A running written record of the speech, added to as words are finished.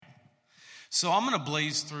So I'm going to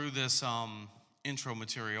blaze through this intro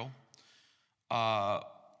material. We're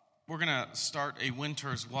going to start a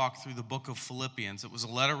winter's walk through the book of Philippians. It was a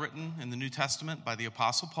letter written in the New Testament by the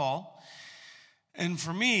Apostle Paul. And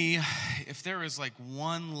for me, if there is like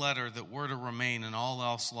one letter that were to remain and all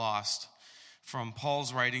else lost from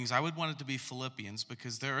Paul's writings, I would want it to be Philippians,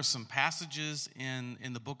 because there are some passages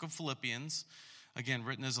in the book of Philippians, again,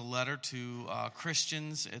 written as a letter to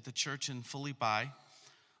Christians at the church in Philippi.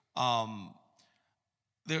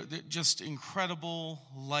 They're just incredible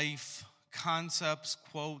life concepts,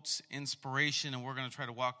 quotes, inspiration, and we're going to try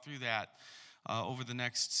to walk through that over the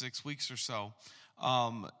next 6 weeks or so.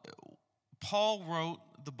 Paul wrote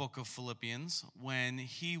the book of Philippians when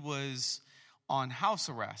he was on house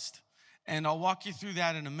arrest, and I'll walk you through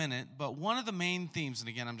that in a minute, but one of the main themes, and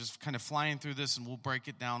again, I'm just kind of flying through this, and we'll break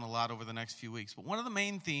it down a lot over the next few weeks, but one of the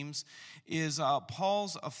main themes is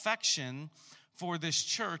Paul's affection for this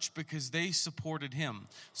church because they supported him.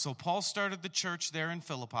 So Paul started the church there in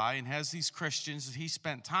Philippi and has these Christians that he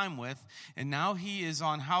spent time with, and now he is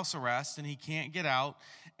on house arrest and he can't get out.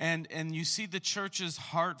 And you see the church's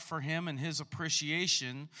heart for him and his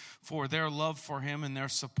appreciation for their love for him and their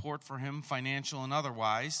support for him, financial and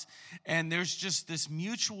otherwise. And there's just this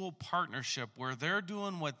mutual partnership where they're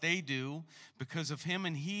doing what they do because of him,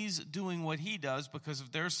 and he's doing what he does because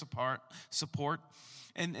of their support.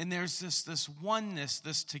 And there's this oneness,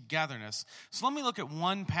 this togetherness. So let me look at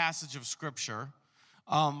one passage of Scripture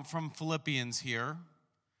from Philippians here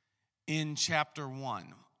in chapter 1.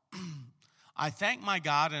 I thank my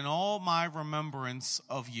God in all my remembrance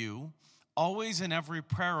of you, always in every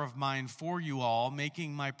prayer of mine for you all,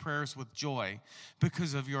 making my prayers with joy,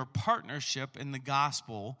 because of your partnership in the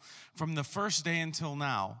gospel from the first day until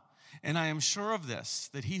now. And I am sure of this,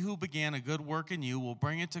 that he who began a good work in you will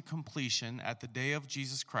bring it to completion at the day of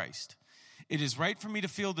Jesus Christ. It is right for me to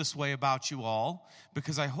feel this way about you all,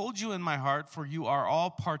 because I hold you in my heart, for you are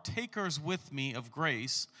all partakers with me of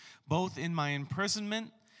grace, both in my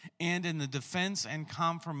imprisonment and in the defense and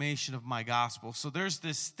confirmation of my gospel. So there's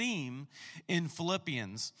this theme in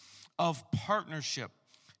Philippians of partnership.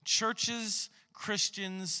 Churches,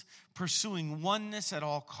 Christians pursuing oneness at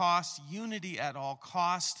all costs, unity at all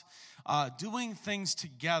costs, doing things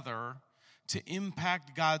together to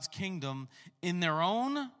impact God's kingdom in their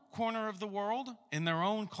own corner of the world, in their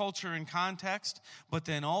own culture and context, but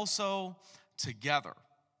then also together.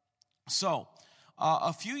 So,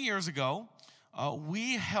 a few years ago,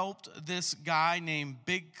 we helped this guy named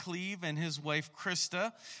Big Cleve and his wife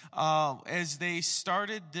Krista as they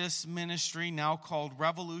started this ministry now called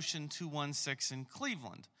Revolution 216 in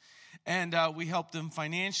Cleveland. And we helped them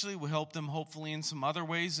financially. We helped them hopefully in some other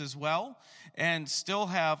ways as well, and still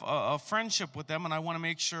have a friendship with them. And I want to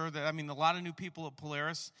make sure that, a lot of new people at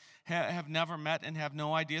Polaris have never met and have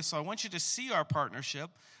no idea. So I want you to see our partnership.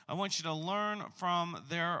 I want you to learn from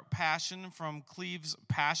their passion, from Cleve's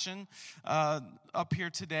passion up here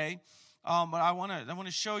today. But I want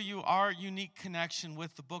to show you our unique connection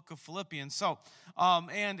with the book of Philippians. So,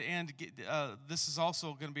 this is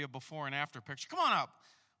also going to be a before and after picture. Come on up.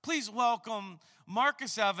 Please welcome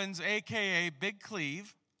Marcus Evans, a.k.a. Big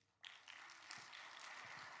Cleve.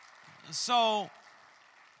 So,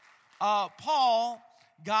 Paul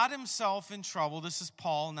got himself in trouble. This is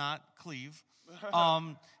Paul, not Cleve.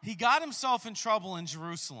 He got himself in trouble in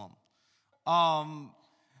Jerusalem. The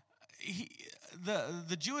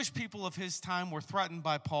Jewish people of his time were threatened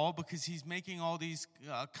by Paul because he's making all these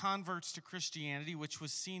converts to Christianity, which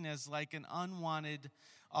was seen as like an unwanted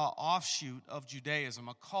offshoot of Judaism,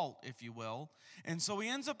 a cult, if you will. And so he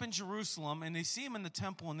ends up in Jerusalem, and they see him in the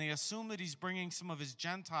temple, and they assume that he's bringing some of his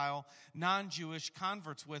Gentile, non-Jewish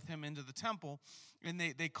converts with him into the temple. And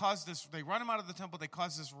they cause this, they run him out of the temple, they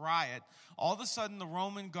cause this riot. All of a sudden, the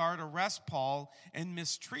Roman guard arrest Paul and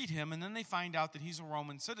mistreat him, and then they find out that he's a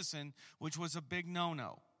Roman citizen, which was a big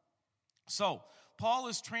no-no. So, Paul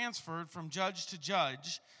is transferred from judge to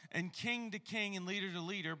judge and king to king and leader to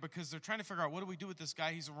leader because they're trying to figure out, what do we do with this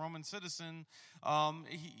guy? He's a Roman citizen.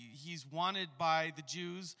 He's wanted by the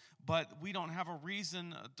Jews, but we don't have a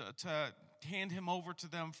reason to hand him over to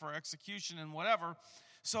them for execution and whatever.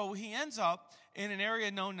 So he ends up in an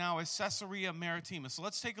area known now as Caesarea Maritima. So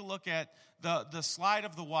let's take a look at the slide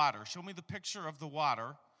of the water. Show me the picture of the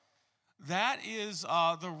water. That is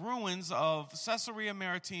the ruins of Caesarea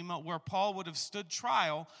Maritima, where Paul would have stood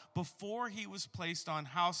trial before he was placed on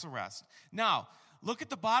house arrest. Now, look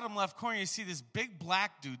at the bottom left corner. You see this big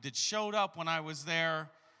black dude that showed up when I was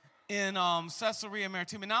there in Caesarea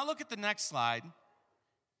Maritima. Now look at the next slide.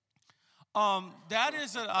 That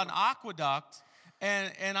is an aqueduct,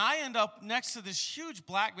 and I end up next to this huge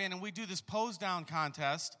black man, and we do this pose down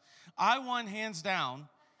contest. I won hands down.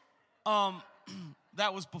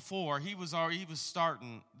 That was before. He was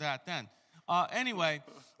starting that then. Anyway,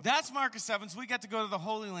 that's Marcus Evans. We get to go to the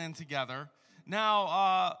Holy Land together.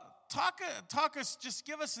 Now, talk us, just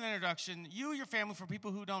give us an introduction, you, your family, for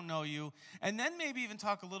people who don't know you, and then maybe even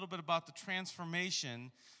talk a little bit about the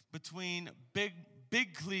transformation between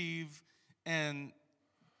big Cleve and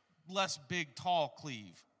less big, tall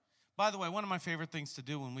Cleve. By the way, one of my favorite things to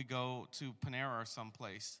do when we go to Panera or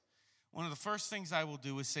someplace, one of the first things I will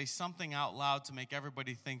do is say something out loud to make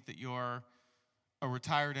everybody think that you're a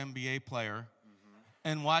retired NBA player,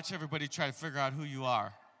 and watch everybody try to figure out who you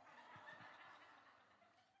are.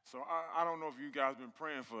 So I don't know if you guys been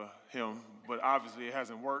praying for him, but obviously it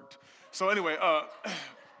hasn't worked. So anyway,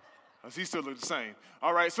 he still looks the same.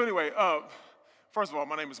 All right, so anyway, first of all,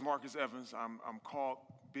 my name is Marcus Evans. I'm called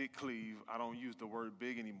Big Cleve. I don't use the word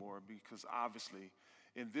big anymore because obviously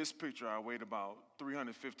in this picture I weighed about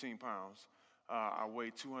 315 pounds. I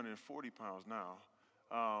weigh 240 pounds now.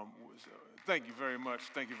 Thank you very much.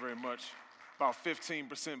 Thank you very much. About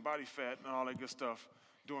 15% body fat and all that good stuff.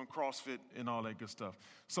 Doing CrossFit and all that good stuff.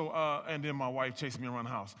 So, and then my wife chasing me around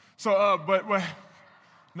the house. So, but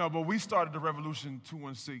we started the Revolution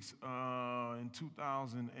 216 in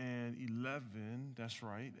 2011. That's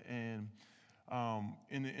right. And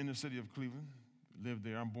in the inner city of Cleveland, lived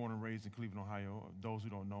there. I'm born and raised in Cleveland, Ohio. Those who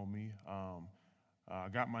don't know me, I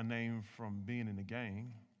got my name from being in the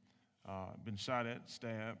gang. Been shot at,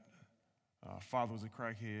 stabbed. Father was a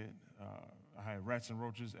crackhead. I had rats and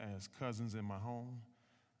roaches as cousins in my home.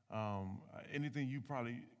 Anything you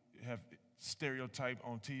probably have stereotyped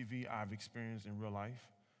on TV, I've experienced in real life.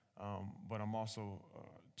 But I'm also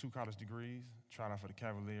 2 college degrees, tried out for the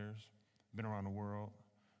Cavaliers, been around the world,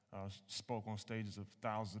 spoke on stages of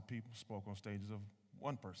thousands of people, spoke on stages of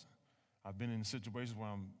one person. I've been in situations where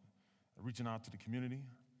I'm reaching out to the community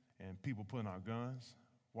and people putting out guns,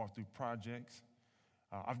 walked through projects.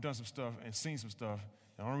 I've done some stuff and seen some stuff.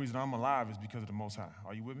 The only reason I'm alive is because of the Most High.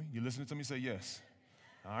 Are you with me? You listening to me? Say yes.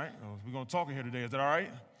 All right, we're going to talk in here today. Is that all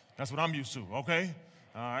right? That's what I'm used to, okay?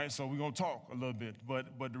 All right, so we're going to talk a little bit. But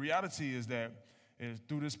the reality is that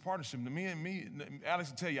through this partnership, me,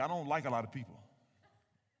 Alex will tell you, I don't like a lot of people.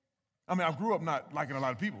 I mean, I grew up not liking a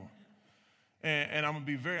lot of people. And I'm going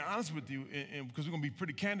to be very honest with you, and because we're going to be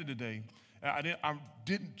pretty candid today. I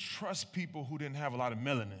didn't trust people who didn't have a lot of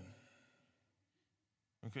melanin.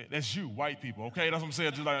 Okay, that's you, white people, okay? That's what I'm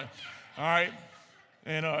saying. Just like, all right?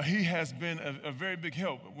 And he has been a very big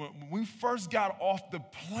help. When we first got off the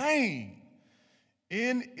plane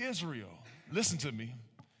in Israel, listen to me,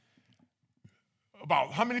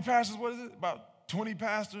 about how many pastors, what is it? About 20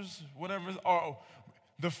 pastors, whatever.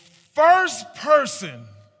 The first person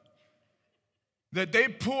that they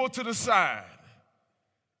pulled to the side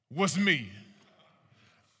was me.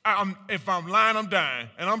 If I'm lying, I'm dying,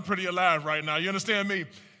 and I'm pretty alive right now. You understand me?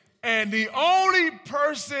 And the only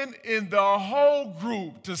person in the whole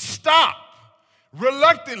group to stop,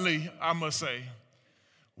 reluctantly, I must say,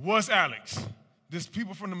 was Alex. This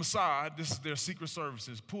people from the Mossad, this is their secret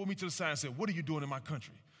services, pulled me to the side and said, "What are you doing in my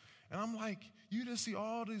country?" And I'm like, you just see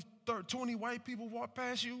all these 20 white people walk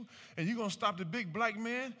past you, and you're going to stop the big black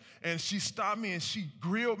man? And she stopped me, and she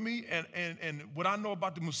grilled me. And what I know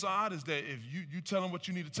about the Mossad is that if you tell them what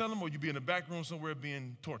you need to tell them, or you be in the back room somewhere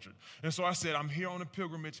being tortured. And so I said, I'm here on a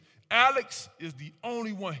pilgrimage. Alex is the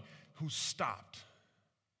only one who stopped.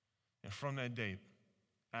 And from that day,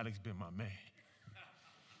 Alex been my man.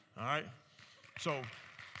 All right? So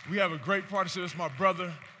we have a great partnership. It's my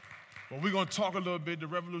brother. But we're going to talk a little bit. The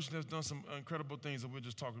Revolution has done some incredible things, and we'll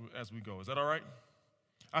just talk as we go. Is that all right?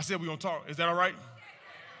 I said we're going to talk. Is that all right?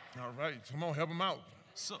 All right. Come on, help him out.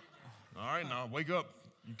 All right, now, wake up.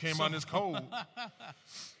 You came on this cold.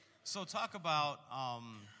 So talk about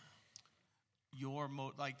there are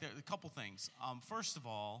a couple things. First of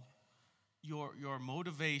all, your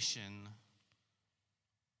motivation.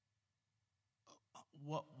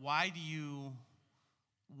 What do you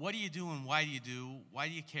do and why do you do? Why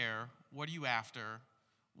do you care? What are you after?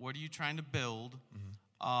 What are you trying to build?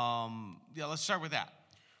 Let's start with that.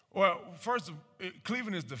 Well, first,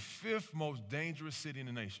 Cleveland is the 5th most dangerous city in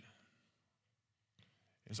the nation.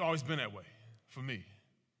 It's always been that way for me.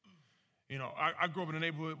 You know, I grew up in a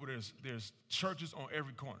neighborhood where there's churches on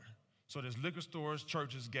every corner. So there's liquor stores,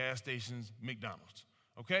 churches, gas stations, McDonald's,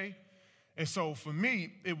 okay? And so for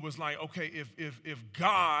me, it was like, okay, if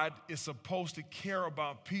God is supposed to care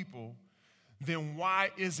about people, then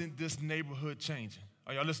why isn't this neighborhood changing?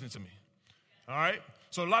 Are y'all listening to me? All right?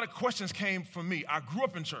 So a lot of questions came from me. I grew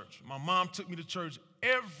up in church. My mom took me to church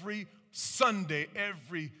every Sunday,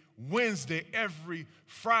 every Wednesday, every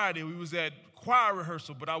Friday. We was at choir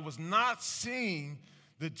rehearsal, but I was not seeing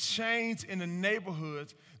the change in the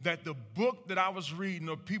neighborhoods that the book that I was reading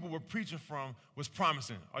or people were preaching from was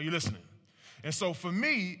promising. Are you listening? And so for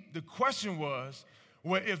me, the question was,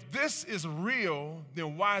 well, if this is real,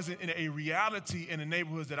 then why is it in a reality in the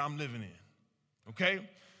neighborhoods that I'm living in? Okay?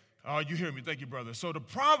 You hear me. Thank you, brother. So the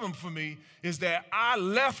problem for me is that I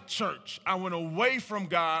left church. I went away from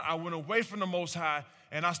God. I went away from the Most High,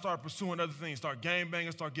 and I started pursuing other things, start game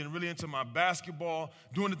banging, start getting really into my basketball,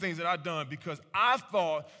 doing the things that I've done because I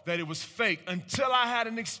thought that it was fake until I had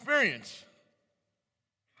an experience.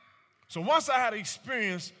 So once I had an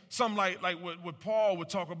experience, something like what Paul would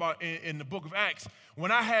talk about in the book of Acts,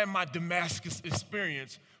 when I had my Damascus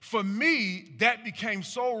experience, for me, that became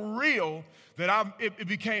so real that it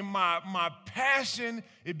became my passion,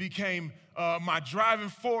 it became my driving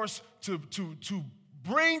force to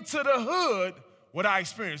bring to the hood what I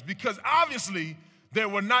experienced, because obviously they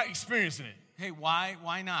were not experiencing it. Hey, why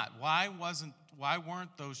not? Why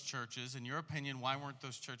weren't those churches, in your opinion, why weren't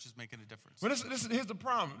those churches making a difference? Well, here's the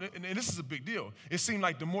problem, and this is a big deal. It seemed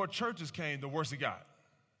like the more churches came, the worse it got.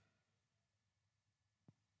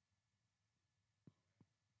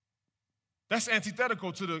 That's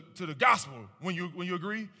antithetical to the gospel, when you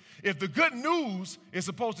agree. If the good news is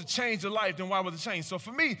supposed to change your life, then why was it changed? So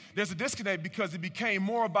for me, there's a disconnect because it became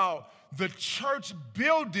more about the church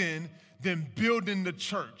building than building the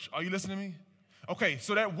church. Are you listening to me? Okay,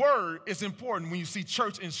 so that word is important. When you see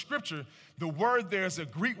church in Scripture, the word there is a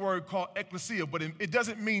Greek word called ekklesia, but it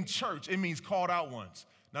doesn't mean church. It means called out ones.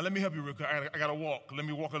 Now, let me help you real quick. I got to walk. Let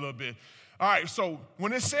me walk a little bit. All right, so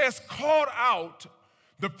when it says called out,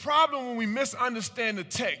 the problem when we misunderstand the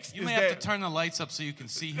text you may have to turn the lights up so you can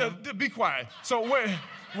see him. Be quiet. So when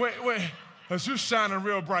you're shining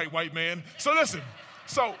real bright, white man. So listen.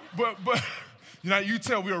 So, but you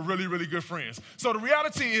tell we are really, really good friends. So the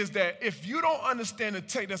reality is that if you don't understand the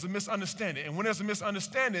text, there's a misunderstanding. And when there's a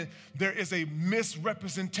misunderstanding, there is a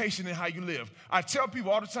misrepresentation in how you live. I tell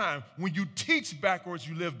people all the time, when you teach backwards,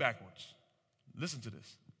 you live backwards. Listen to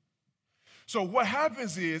this. So what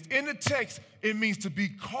happens is, in the text, it means to be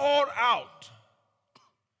called out.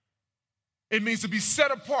 It means to be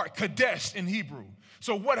set apart, kadesh in Hebrew.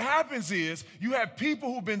 So what happens is, you have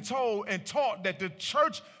people who've been told and taught that the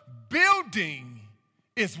church building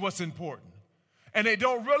is what's important. And they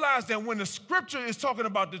don't realize that when the scripture is talking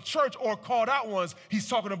about the church or called out ones, he's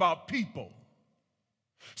talking about people.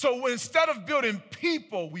 So instead of building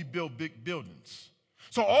people, we build big buildings.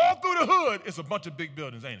 So all through the hood, it's a bunch of big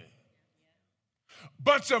buildings, ain't it?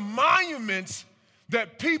 Bunch of monuments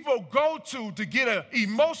that people go to get an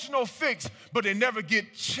emotional fix, but they never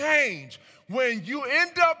get change. When you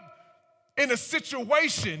end up in a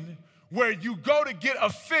situation where you go to get a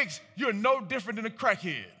fix, you're no different than a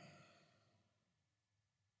crackhead.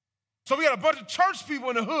 So we got a bunch of church people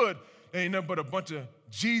in the hood. They ain't nothing but a bunch of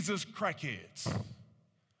Jesus crackheads.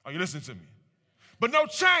 Are you listening to me? But no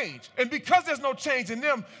change. And because there's no change in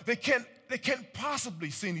them, they can't possibly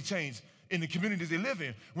see any change in the communities they live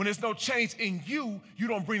in. When there's no change in you, you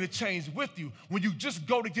don't bring the change with you. When you just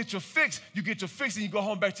go to get your fix, you get your fix and you go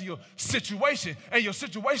home back to your situation. And your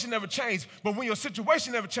situation never changed. But when your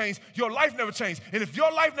situation never changed, your life never changed. And if your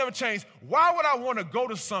life never changed, why would I want to go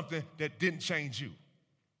to something that didn't change you?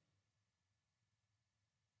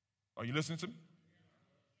 Are you listening to me?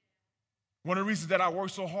 One of the reasons that I work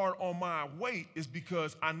so hard on my weight is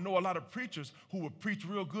because I know a lot of preachers who will preach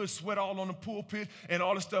real good, sweat all on the pulpit and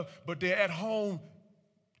all this stuff, but they're at home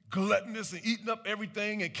gluttonous and eating up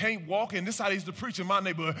everything and can't walk. And this is how they used to preach in my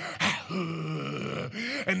neighborhood.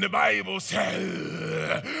 And the Bible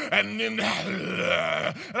says, and then, and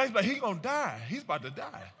I was like, he's going to die. He's about to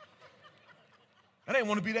die. I didn't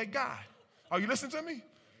want to be that guy. Are you listening to me?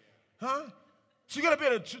 Huh? So you got to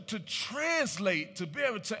be able to translate, to be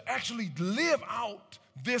able to actually live out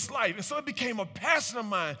this life. And so it became a passion of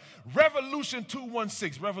mine. Revolution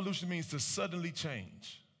 216. Revolution means to suddenly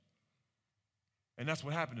change. And that's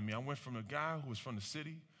what happened to me. I went from a guy who was from the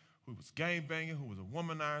city, who was gangbanging, who was a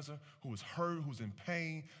womanizer, who was hurt, who was in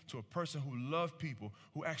pain, to a person who loved people,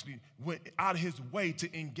 who actually went out of his way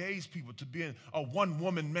to engage people, to being a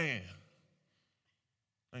one-woman man.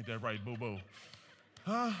 Ain't that right, boo-boo?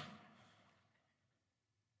 Huh?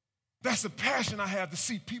 That's the passion I have, to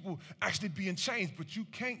see people actually being changed. But you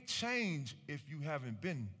can't change if you haven't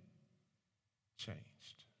been changed.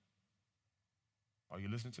 Are you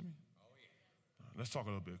listening to me? Oh, yeah. Let's talk a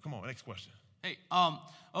little bit. Come on, next question. Hey,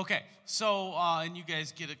 okay. So, and you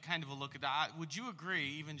guys get a kind of a look at that. Would you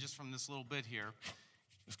agree, even just from this little bit here?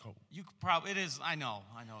 It's cold. You could probably, it is, I know.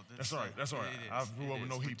 That's all right, that's all right. I grew up with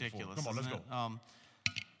no heat before. Come on, let's go.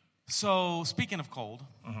 So speaking of cold,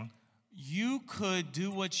 you could do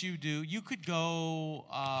what you do. You could go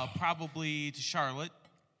probably to Charlotte,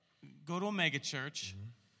 go to a mega church,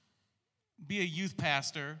 be a youth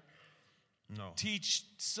pastor, teach,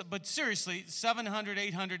 but seriously, 700,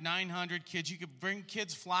 800, 900 kids. You could bring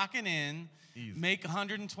kids flocking in, Easy. make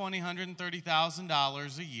 $120,000,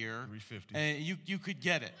 $130,000 a year. 350. And you could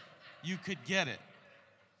get it. You could get it.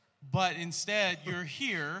 But instead, you're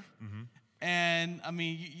here, and, I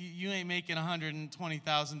mean, you ain't making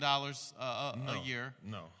 $120,000 a year.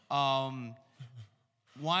 No.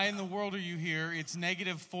 Why in the world are you here? It's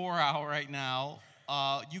 -4 hour right now.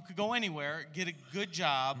 You could go anywhere, get a good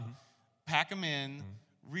job, pack them in,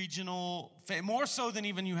 regional fame, more so than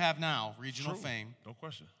even you have now, regional True. fame. No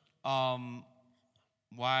question.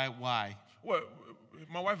 Why? Well,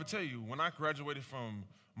 my wife will tell you, when I graduated from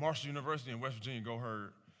Marshall University in West Virginia, Go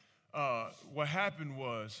Herd, what happened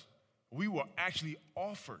was we were actually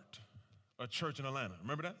offered a church in Atlanta.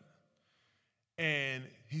 Remember that? And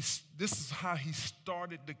this is how he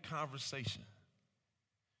started the conversation.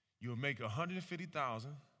 You'll make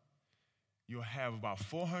 $150,000. You'll have about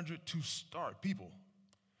 400 to start people.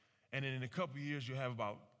 And then in a couple of years, you'll have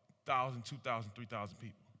about 1,000, 2,000, 3,000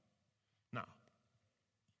 people. Now,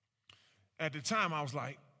 at the time, I was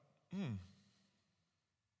like,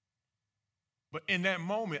 But in that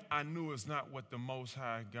moment, I knew it's not what the Most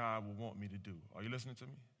High God would want me to do. Are you listening to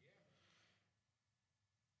me?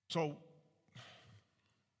 So,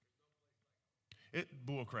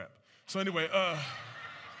 bull crap. So anyway,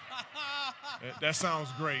 that sounds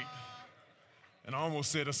great. And I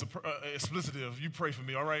almost said explicitive. You pray for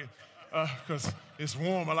me, all right? Because it's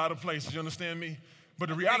warm a lot of places. You understand me? But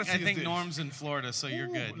the reality is this. I think Norm's in Florida, so you're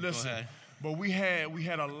good. Listen, go ahead. But we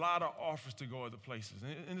had a lot of offers to go other places,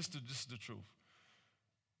 and this is the truth.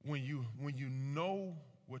 When you know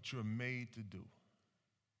what you're made to do.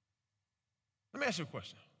 Let me ask you a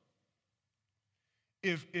question.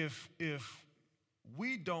 If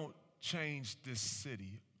we don't change this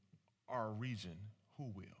city, our region, who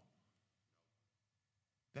will?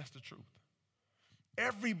 That's the truth.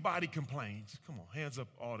 Everybody complains. Come on, hands up,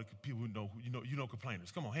 all the people who know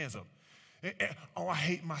complainers. Come on, hands up. Oh, I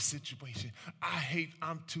hate my situation.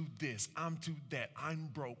 I'm too this, I'm too that, I'm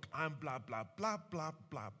broke, I'm blah, blah, blah, blah,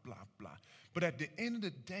 blah, blah, blah. But at the end of the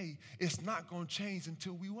day, it's not going to change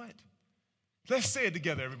until we what? Let's say it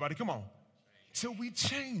together, everybody. Come on. Till we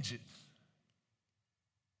change it.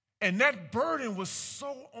 And that burden was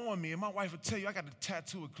so on me. And my wife would tell you, I got a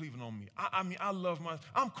tattoo of Cleveland on me. I mean, I love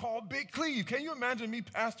I'm called Big Cleve. Can you imagine me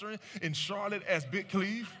pastoring in Charlotte as Big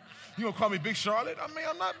Cleve? You gonna call me Big Charlotte? I mean,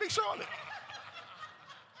 I'm not Big Charlotte.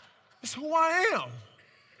 It's who I am.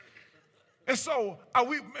 And so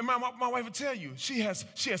my wife would tell you, she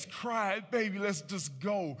has cried, baby, let's just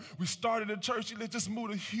go. We started a church, let's just move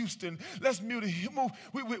to Houston. Let's move.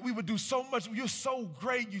 We would do so much. You're so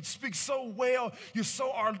great. You speak so well. You're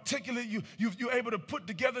so articulate. You're able to put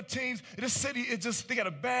together teams. This city, they got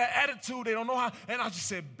a bad attitude. They don't know how. And I just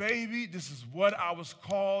said, baby, this is what I was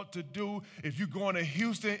called to do. If you're going to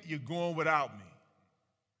Houston, you're going without me.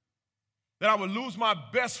 That I would lose my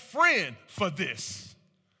best friend for this.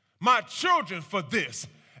 My children for this.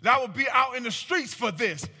 That I would be out in the streets for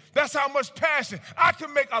this. That's how much passion. I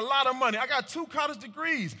can make a lot of money. I got 2 college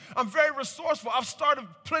degrees. I'm very resourceful. I've started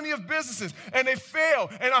plenty of businesses, and they failed,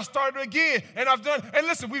 and I started again, and I've done. And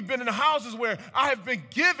listen, we've been in the houses where I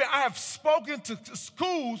have spoken to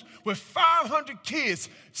schools with 500 kids,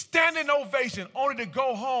 standing ovation, only to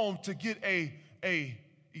go home to get a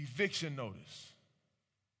eviction notice.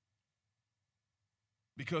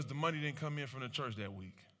 Because the money didn't come in from the church that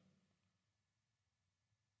week.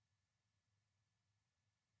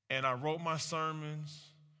 And I wrote my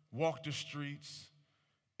sermons, walked the streets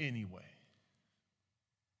anyway.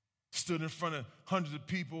 Stood in front of hundreds of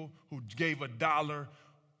people who gave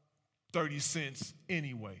 $1.30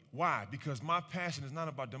 anyway. Why? Because my passion is not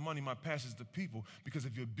about the money. My passion is the people. Because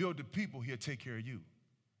if you build the people, he'll take care of you.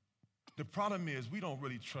 The problem is we don't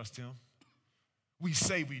really trust him. We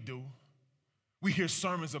say we do. We hear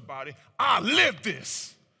sermons about it. I live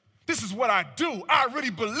this. This is what I do. I really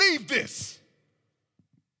believe this.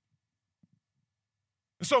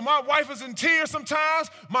 And so my wife is in tears sometimes.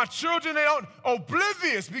 My children, they don't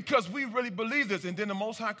oblivious because we really believe this. And then the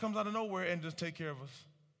Most High comes out of nowhere and just take care of us.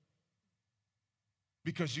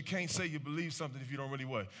 Because you can't say you believe something if you don't really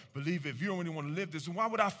what? Believe it. If you don't really want to live this, why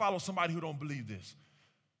would I follow somebody who don't believe this?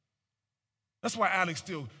 That's why Alex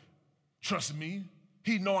still trusts me.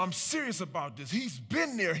 He know I'm serious about this. He's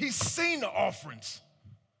been there. He's seen the offerings.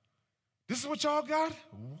 This is what y'all got?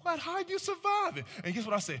 What? How'd you survive it? And guess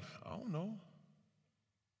what I say? I don't know.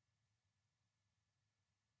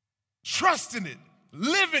 trusting it,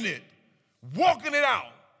 living it, walking it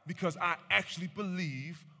out, because I actually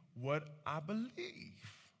believe what I believe.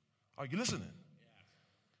 Are you listening?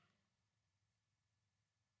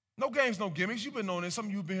 No games, no gimmicks. You've been knowing this. Some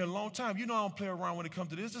of you have been here a long time. You know I don't play around when it comes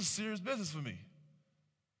to this. This is serious business for me.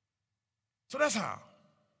 So that's how.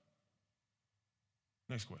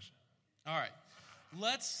 Next question. All right.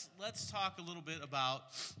 Let's talk a little bit about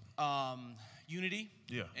unity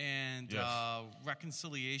and Yes.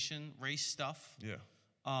 reconciliation, race stuff. Yeah.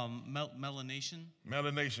 Melanation.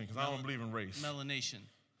 Melanation, because I don't believe in race. Melanation.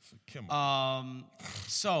 It's a chemical.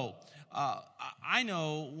 So I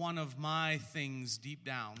know one of my things deep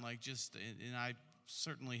down, and I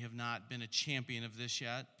certainly have not been a champion of this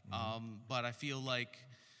yet, but I feel like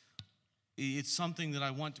it's something that I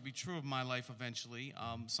want to be true of my life eventually.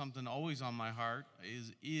 Something always on my heart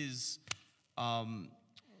is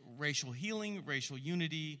racial healing, racial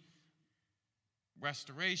unity,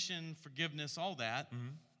 restoration, forgiveness, all that.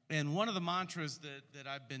 And one of the mantras that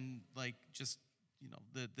I've been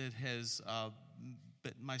that has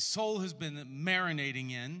my soul has been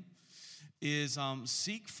marinating in is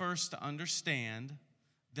seek first to understand,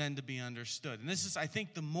 then to be understood. And this is, I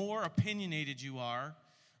think, the more opinionated you are,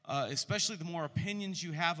 especially the more opinions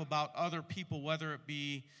you have about other people, whether it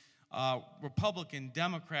be Republican,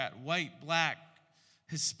 Democrat, white, black,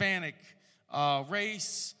 Hispanic,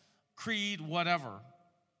 race, creed, whatever.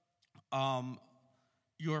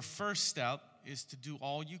 Your first step is to do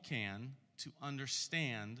all you can to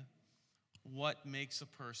understand what makes a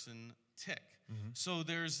person tick. So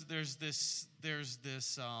there's this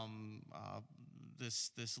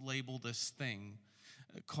label, this thing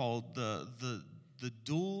called the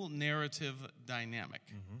dual narrative dynamic.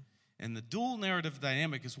 And the dual narrative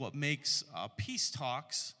dynamic is what makes peace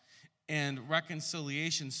talks and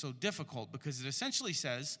reconciliation so difficult, because it essentially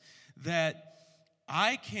says that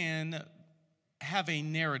I can have a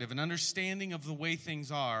narrative, an understanding of the way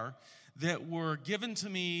things are that were given to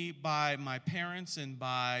me by my parents and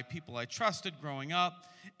by people I trusted growing up,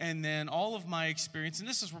 and then all of my experience, and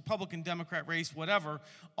this is Republican, Democrat, race, whatever,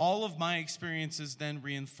 all of my experiences then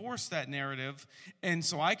reinforce that narrative, and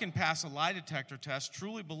so I can pass a lie detector test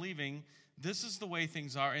truly believing this is the way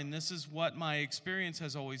things are and this is what my experience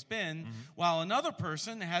has always been, while another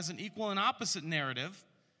person has an equal and opposite narrative,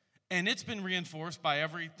 and it's been reinforced by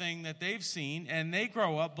everything that they've seen, and they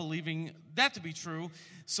grow up believing that to be true.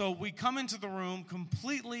 So we come into the room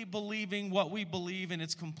completely believing what we believe, and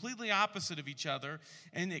it's completely opposite of each other,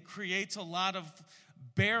 and it creates a lot of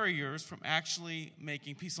barriers from actually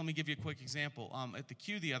making peace. Let me give you a quick example. At the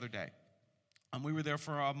Q the other day, we were there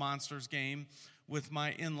for a Monsters game with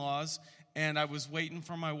my in-laws, and I was waiting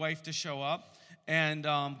for my wife to show up, and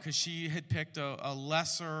because she had picked a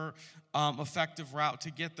lesser effective route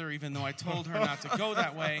to get there, even though I told her not to go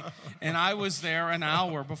that way. And I was there an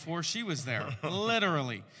hour before she was there,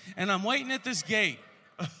 literally. And I'm waiting at this gate.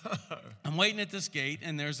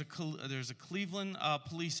 And there's a Cleveland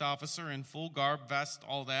police officer in full garb, vest,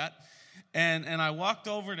 all that. And I walked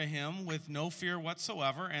over to him with no fear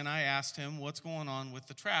whatsoever, and I asked him what's going on with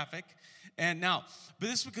the traffic. But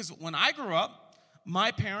this is because when I grew up,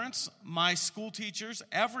 my parents, my school teachers,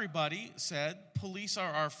 everybody said police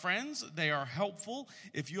are our friends. They are helpful.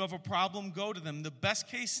 If you have a problem, go to them. The best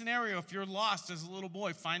case scenario, if you're lost as a little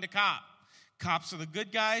boy, find a cop. Cops are the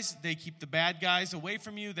good guys. They keep the bad guys away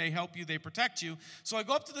from you. They help you. They protect you. So I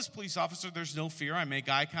go up to this police officer. There's no fear. I make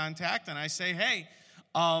eye contact, and I say, hey,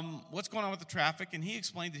 what's going on with the traffic? And he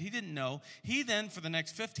explained that he didn't know. He then, for the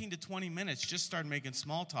next 15 to 20 minutes, just started making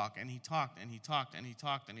small talk, and he talked, and he talked, and he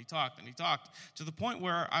talked, and he talked, and he talked, to the point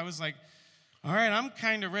where I was like, all right, I'm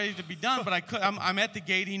kind of ready to be done, but I'm at the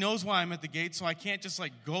gate. He knows why I'm at the gate, so I can't just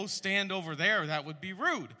go stand over there. That would be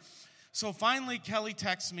rude. So finally, Kelly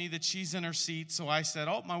texts me that she's in her seat. So I said,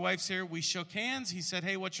 oh, my wife's here. We shook hands. He said,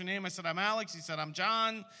 hey, what's your name? I said, I'm Alex. He said, I'm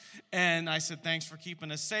John. And I said, thanks for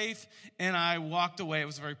keeping us safe. And I walked away. It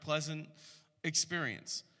was a very pleasant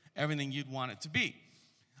experience. Everything you'd want it to be.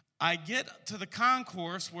 I get to the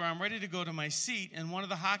concourse where I'm ready to go to my seat, and one of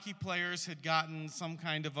the hockey players had gotten some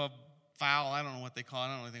kind of a foul. I don't know what they call it. I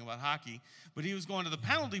don't know anything about hockey. But he was going to the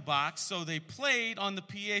penalty box, so they played on the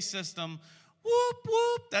PA system, whoop,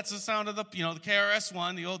 whoop. That's the sound of the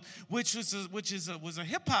KRS-One, the old, which was a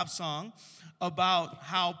hip-hop song about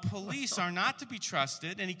how police are not to be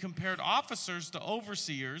trusted, and he compared officers to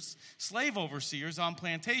overseers, slave overseers on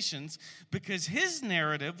plantations, because his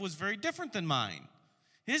narrative was very different than mine.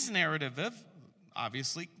 His narrative,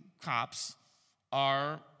 obviously, cops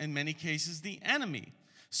are, in many cases, the enemy.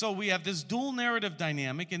 So we have this dual narrative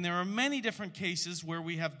dynamic, and there are many different cases where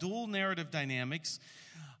we have dual narrative dynamics.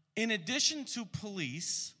 In addition to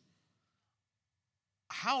police,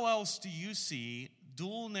 how else do you see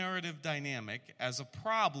dual narrative dynamic as a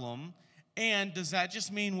problem? And does that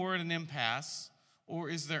just mean we're at an impasse? Or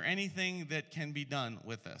is there anything that can be done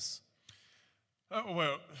with this?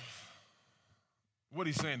 Well, what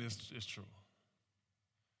he's saying is true.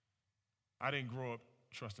 I didn't grow up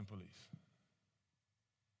trusting police.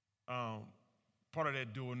 Part of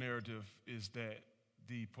that dual narrative is that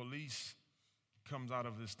the police comes out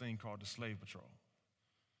of this thing called the slave patrol.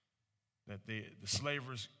 That the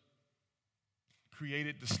slavers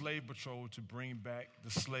created the slave patrol to bring back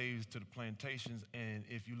the slaves to the plantations, and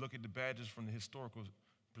if you look at the badges from the historical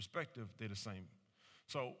perspective, they're the same.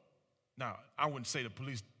 So, now, I wouldn't say the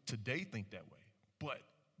police today think that way, but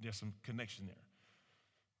there's some connection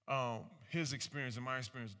there. His experience and my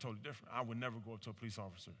experience are totally different. I would never go up to a police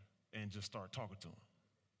officer and just start talking to him.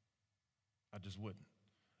 I just wouldn't.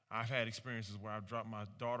 I've had experiences where I've dropped my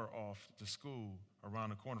daughter off to school around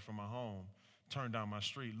the corner from my home, turned down my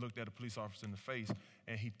street, looked at a police officer in the face,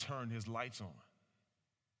 and he turned his lights on,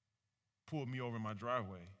 pulled me over in my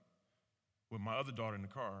driveway with my other daughter in the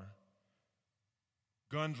car,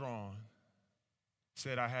 gun drawn,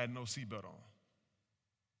 said I had no seatbelt on.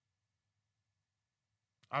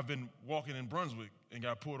 I've been walking in Brunswick and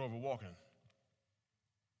got pulled over walking.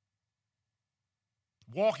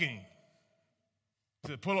 Walking.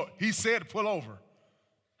 He said pull over.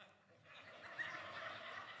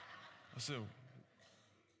 I said,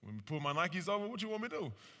 when we pull my Nikes over, what you want me to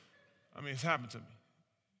do? I mean, it's happened to me.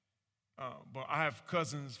 But I have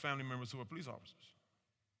cousins, family members who are police officers.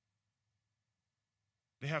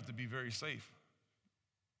 They have to be very safe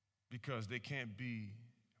because they can't be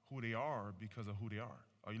who they are because of who they are.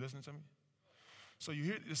 Are you listening to me? So you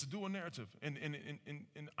hear it's a dual narrative. And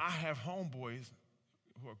I have homeboys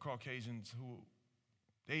who are Caucasians who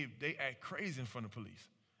they act crazy in front of police.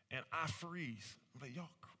 And I freeze. I'm like, y'all,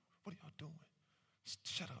 what are y'all doing?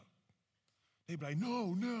 Shut up. They be like,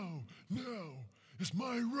 no, it's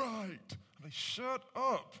my right. I'm like, shut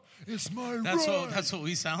up. It's my right. That's what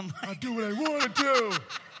we sound like. I do what I want to do.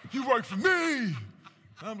 You work for me. And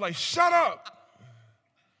I'm like, shut up.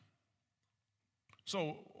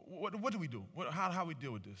 So what do we do? How we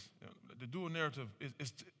deal with this? The dual narrative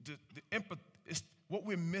is the empathy. What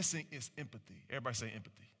we're missing is empathy. Everybody say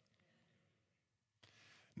empathy.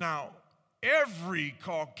 Now, every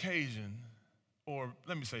Caucasian, or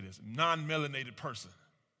let me say this, non-melanated person,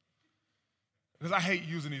 because I hate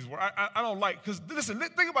using these words. I don't like, because listen,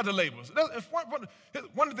 think about the labels.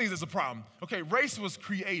 One of the things that's a problem. Okay, race was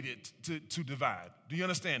created to divide. Do you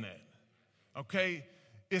understand that? Okay?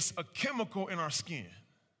 It's a chemical in our skin.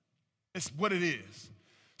 It's what it is.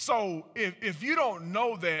 So if you don't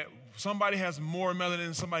know that somebody has more melanin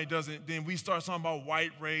and somebody doesn't, then we start talking about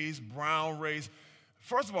white race, brown race.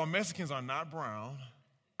 First of all, Mexicans are not brown.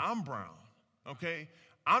 I'm brown, okay?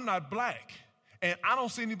 I'm not black. And I don't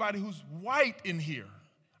see anybody who's white in here.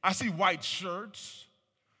 I see white shirts.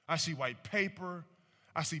 I see white paper.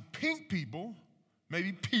 I see pink people,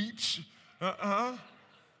 maybe peach. A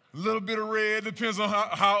little bit of red, depends on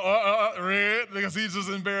how red, because he's just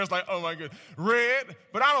embarrassed, like, oh my goodness, red,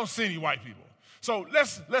 but I don't see any white people. So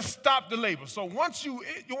let's stop the label. So once you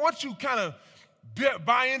kind of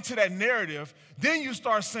buy into that narrative, then you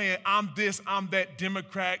start saying, I'm this, I'm that,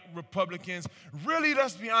 Democrat, Republicans. Really,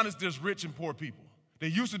 let's be honest, there's rich and poor people. There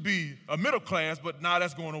used to be a middle class, but now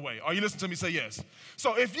that's going away. Are you listening to me? Say yes.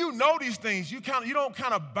 So if you know these things, you don't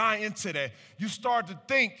kind of buy into that. You start to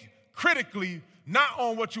think critically, not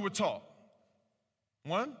on what you were taught.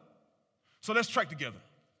 One? So let's track together.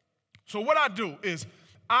 So what I do is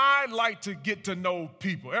I like to get to know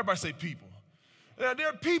people. Everybody say people. There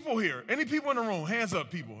are people here. Any people in the room? Hands up,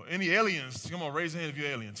 people. Any aliens? Come on, raise your hand if you're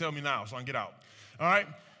an alien. Tell me now so I can get out. All right?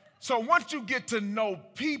 So once you get to know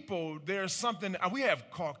people, there's something. We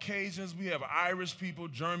have Caucasians, we have Irish people,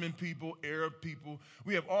 German people, Arab people.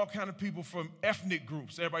 We have all kind of people from ethnic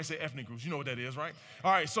groups. Everybody say ethnic groups. You know what that is, right?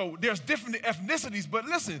 All right, so there's different ethnicities, but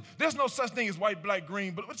listen, there's no such thing as white, black,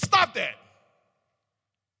 green, but stop that.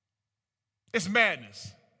 It's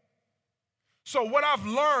madness. So what I've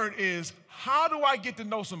learned is, how do I get to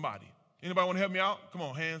know somebody? Anybody want to help me out? Come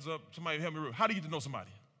on, hands up. Somebody help me real. How do you get to know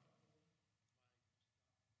somebody?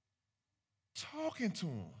 Talking to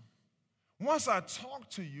them. Once I talk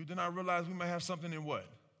to you, then I realize we might have something in what?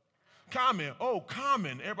 Common. Oh,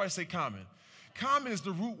 common. Everybody say common. Common is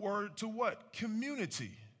the root word to what?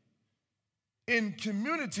 Community. In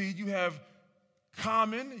community, you have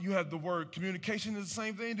common, you have the word communication is the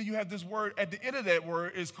same thing. Then you have this word, at the end of that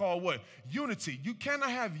word is called what? Unity. You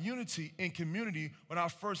cannot have unity in community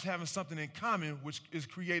without first having something in common, which is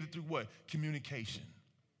created through what? Communication.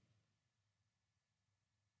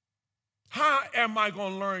 How am I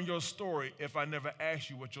going to learn your story if I never ask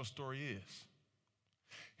you what your story is?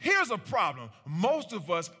 Here's a problem. Most of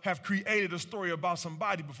us have created a story about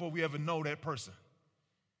somebody before we ever know that person.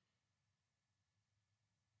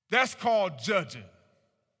 That's called judging.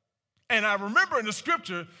 And I remember in the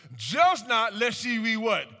scripture, judge not lest ye be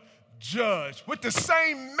what? Judge. With the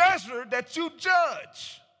same measure that you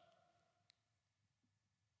judge.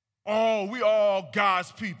 Oh, we all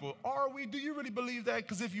God's people. Are we? Do you really believe that?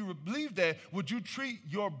 Because if you believe that, would you treat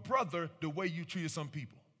your brother the way you treated some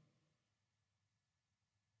people?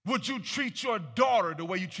 Would you treat your daughter the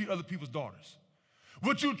way you treat other people's daughters?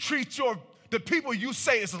 Would you treat the people you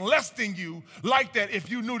say is less than you like that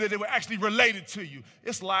if you knew that they were actually related to you?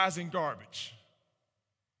 It's lies and garbage.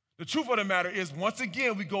 The truth of the matter is, once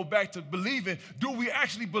again, we go back to believing, do we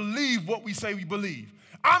actually believe what we say we believe?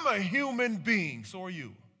 I'm a human being, so are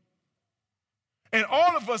you. And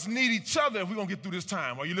all of us need each other if we're going to get through this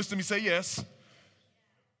time. Are you listening to me say yes?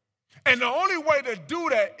 And the only way to do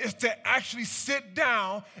that is to actually sit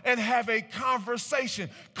down and have a conversation.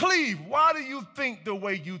 Cleve, why do you think the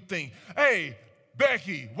way you think? Hey,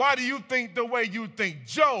 Becky, why do you think the way you think?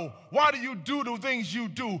 Joe, why do you do the things you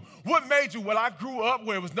do? What made you? Well, I grew up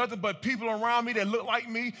where it was nothing but people around me that looked like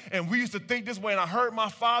me, and we used to think this way, and I heard my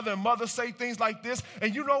father and mother say things like this,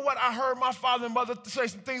 and you know what? I heard my father and mother say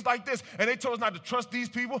some things like this, and they told us not to trust these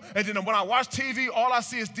people, and then when I watch TV, all I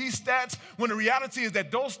see is these stats, when the reality is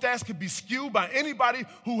that those stats could be skewed by anybody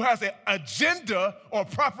who has an agenda or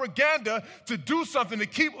propaganda to do something to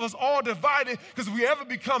keep us all divided, because if we ever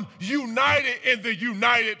become united in the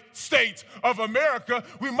United States of America,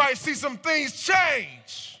 we might see some things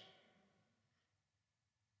change.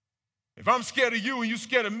 If I'm scared of you and you're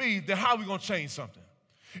scared of me, then how are we going to change something?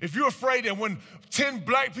 If you're afraid that when 10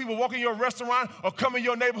 black people walk in your restaurant or come in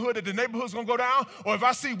your neighborhood that the neighborhood's going to go down, or if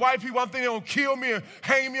I see white people, I'm thinking they're going to kill me and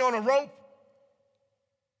hang me on a rope.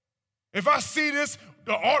 If I see this,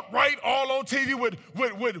 the alt-right all on TV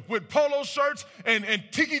with polo shirts and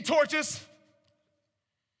tiki torches,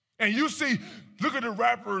 and you see, look at the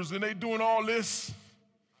rappers and they doing all this.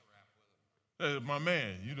 Hey, my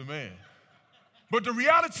man, you the man. But the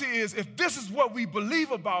reality is, if this is what we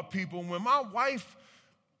believe about people, when my wife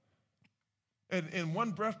in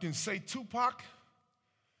one breath can say Tupac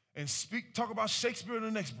and talk about Shakespeare in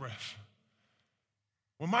the next breath,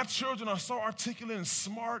 when my children are so articulate and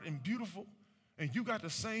smart and beautiful, and you got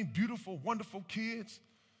the same beautiful, wonderful kids,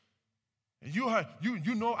 and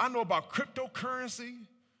I know about cryptocurrency,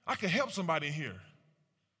 I can help somebody in here.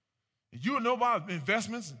 You know about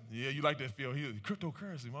investments? Yeah, you like that feel here.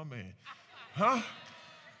 Cryptocurrency, my man. Huh?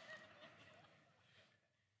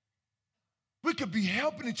 We could be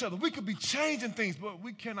helping each other. We could be changing things, but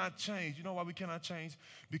we cannot change. You know why we cannot change?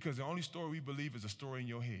 Because the only story we believe is a story in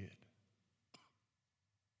your head.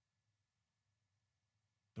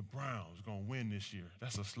 The Browns are going to win this year.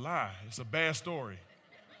 That's a lie. It's a bad story.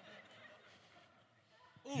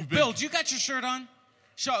 Ooh, Bill, do you got your shirt on?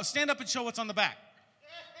 Stand up and show what's on the back.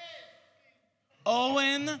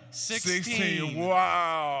 0-16. 16, wow.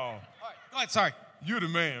 All right, go ahead, sorry. You're the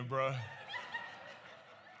man, bro.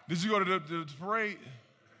 Did you go to the parade?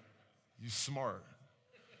 You smart.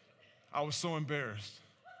 I was so embarrassed.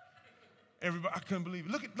 Everybody, I couldn't believe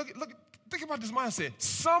it. Look at, think about this mindset.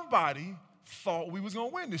 Somebody thought we was going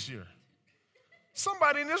to win this year.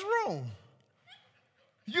 Somebody in this room.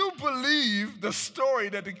 You believe the story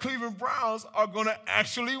that the Cleveland Browns are going to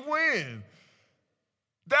actually win.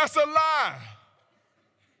 That's a lie.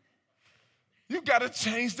 You got to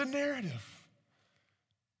change the narrative.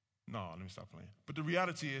 No, let me stop playing. But the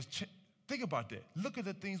reality is, think about that. Look at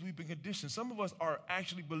the things we've been conditioned. Some of us are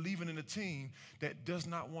actually believing in a team that does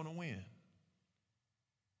not want to win.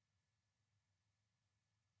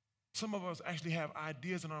 Some of us actually have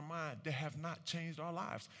ideas in our mind that have not changed our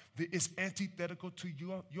lives. It's antithetical to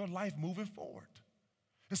your life moving forward.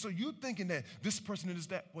 And so you're thinking that this person is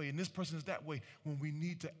that way and this person is that way, when we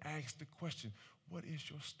need to ask the question, what is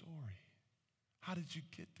your story? How did you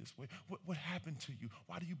get this way? What happened to you?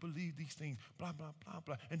 Why do you believe these things? Blah, blah, blah,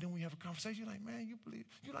 blah. And then we have a conversation, you're like, man,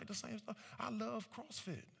 you like the same stuff. I love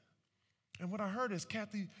CrossFit. And what I heard is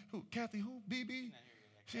Kathy who, BB?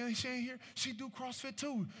 She ain't here. She do CrossFit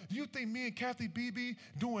too. Do you think me and Kathy BB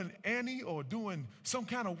doing Annie or doing some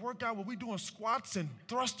kind of workout where we doing squats and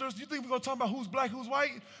thrusters? You think we're going to talk about who's black, who's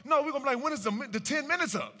white? No, we're going to be like, when is the 10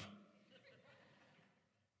 minutes up?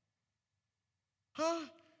 Huh?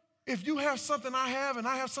 If you have something I have and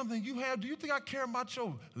I have something you have, do you think I care about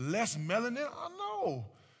your less melanin? I know.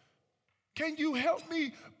 Can you help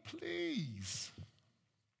me, please?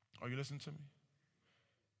 Are you listening to me?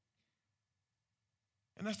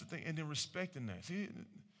 And that's the thing. And then respecting that. See,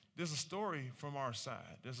 There's a story from our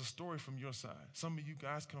side. There's a story from your side. Some of you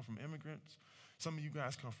guys come from immigrants. Some of you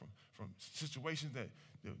guys come from situations that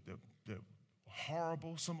were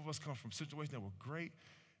horrible. Some of us come from situations that were great.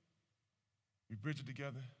 We bridge it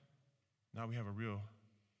together. Now we have a real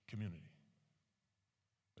community.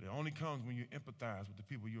 But it only comes when you empathize with the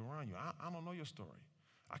people you're around you. I don't know your story.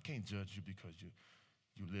 I can't judge you because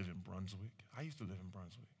you live in Brunswick. I used to live in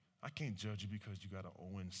Brunswick. I can't judge you because you got an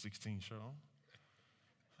 0-16 shirt on.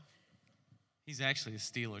 He's actually a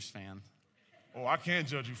Steelers fan. Oh, I can't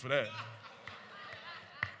judge you for that.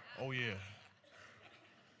 Oh, yeah.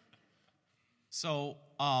 So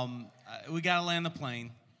we got to land the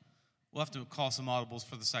plane. We'll have to call some audibles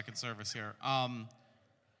for the second service here. I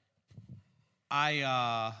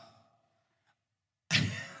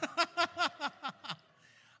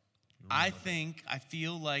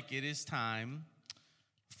feel like it is time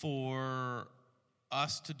for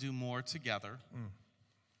us to do more together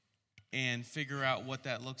and figure out what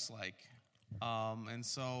that looks like. And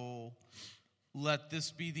so let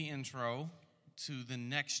this be the intro to the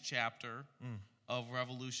next chapter of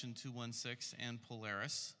Revolution 216 and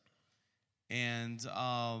Polaris. And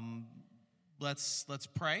let's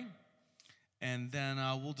pray, and then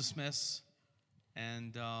we'll dismiss. And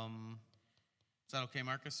is that okay,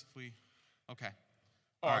 Marcus? Okay.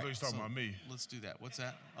 Oh, I thought you were talking about me. Let's do that. What's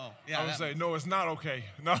that? Oh, yeah. I would say, no, it's not okay.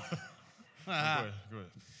 No. Go ahead.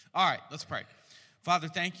 All right, let's pray. Father,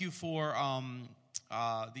 thank you for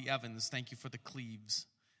the Evans. Thank you for the Cleaves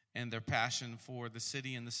and their passion for the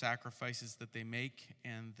city and the sacrifices that they make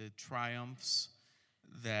and the triumphs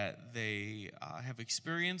that they have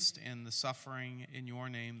experienced and the suffering in your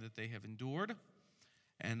name that they have endured.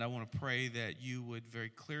 And I want to pray that you would very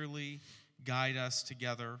clearly guide us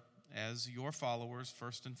together as your followers,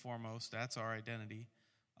 first and foremost. That's our identity.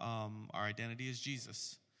 Our identity is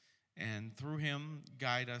Jesus. And through him,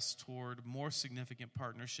 guide us toward more significant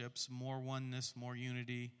partnerships, more oneness, more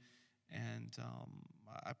unity. And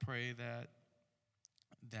I pray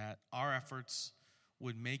that our efforts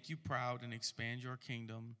would make you proud and expand your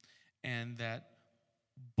kingdom, and that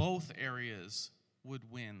both areas would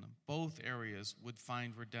win. Both areas would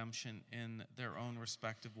find redemption in their own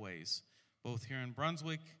respective ways, both here in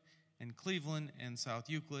Brunswick, in Cleveland, and South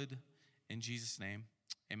Euclid. In Jesus' name,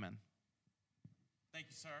 amen. Thank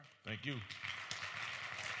you, sir. Thank you.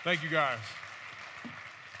 Thank you, guys.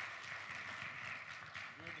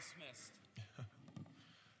 You're dismissed.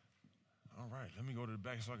 All right, let me go to the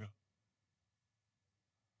back so I can...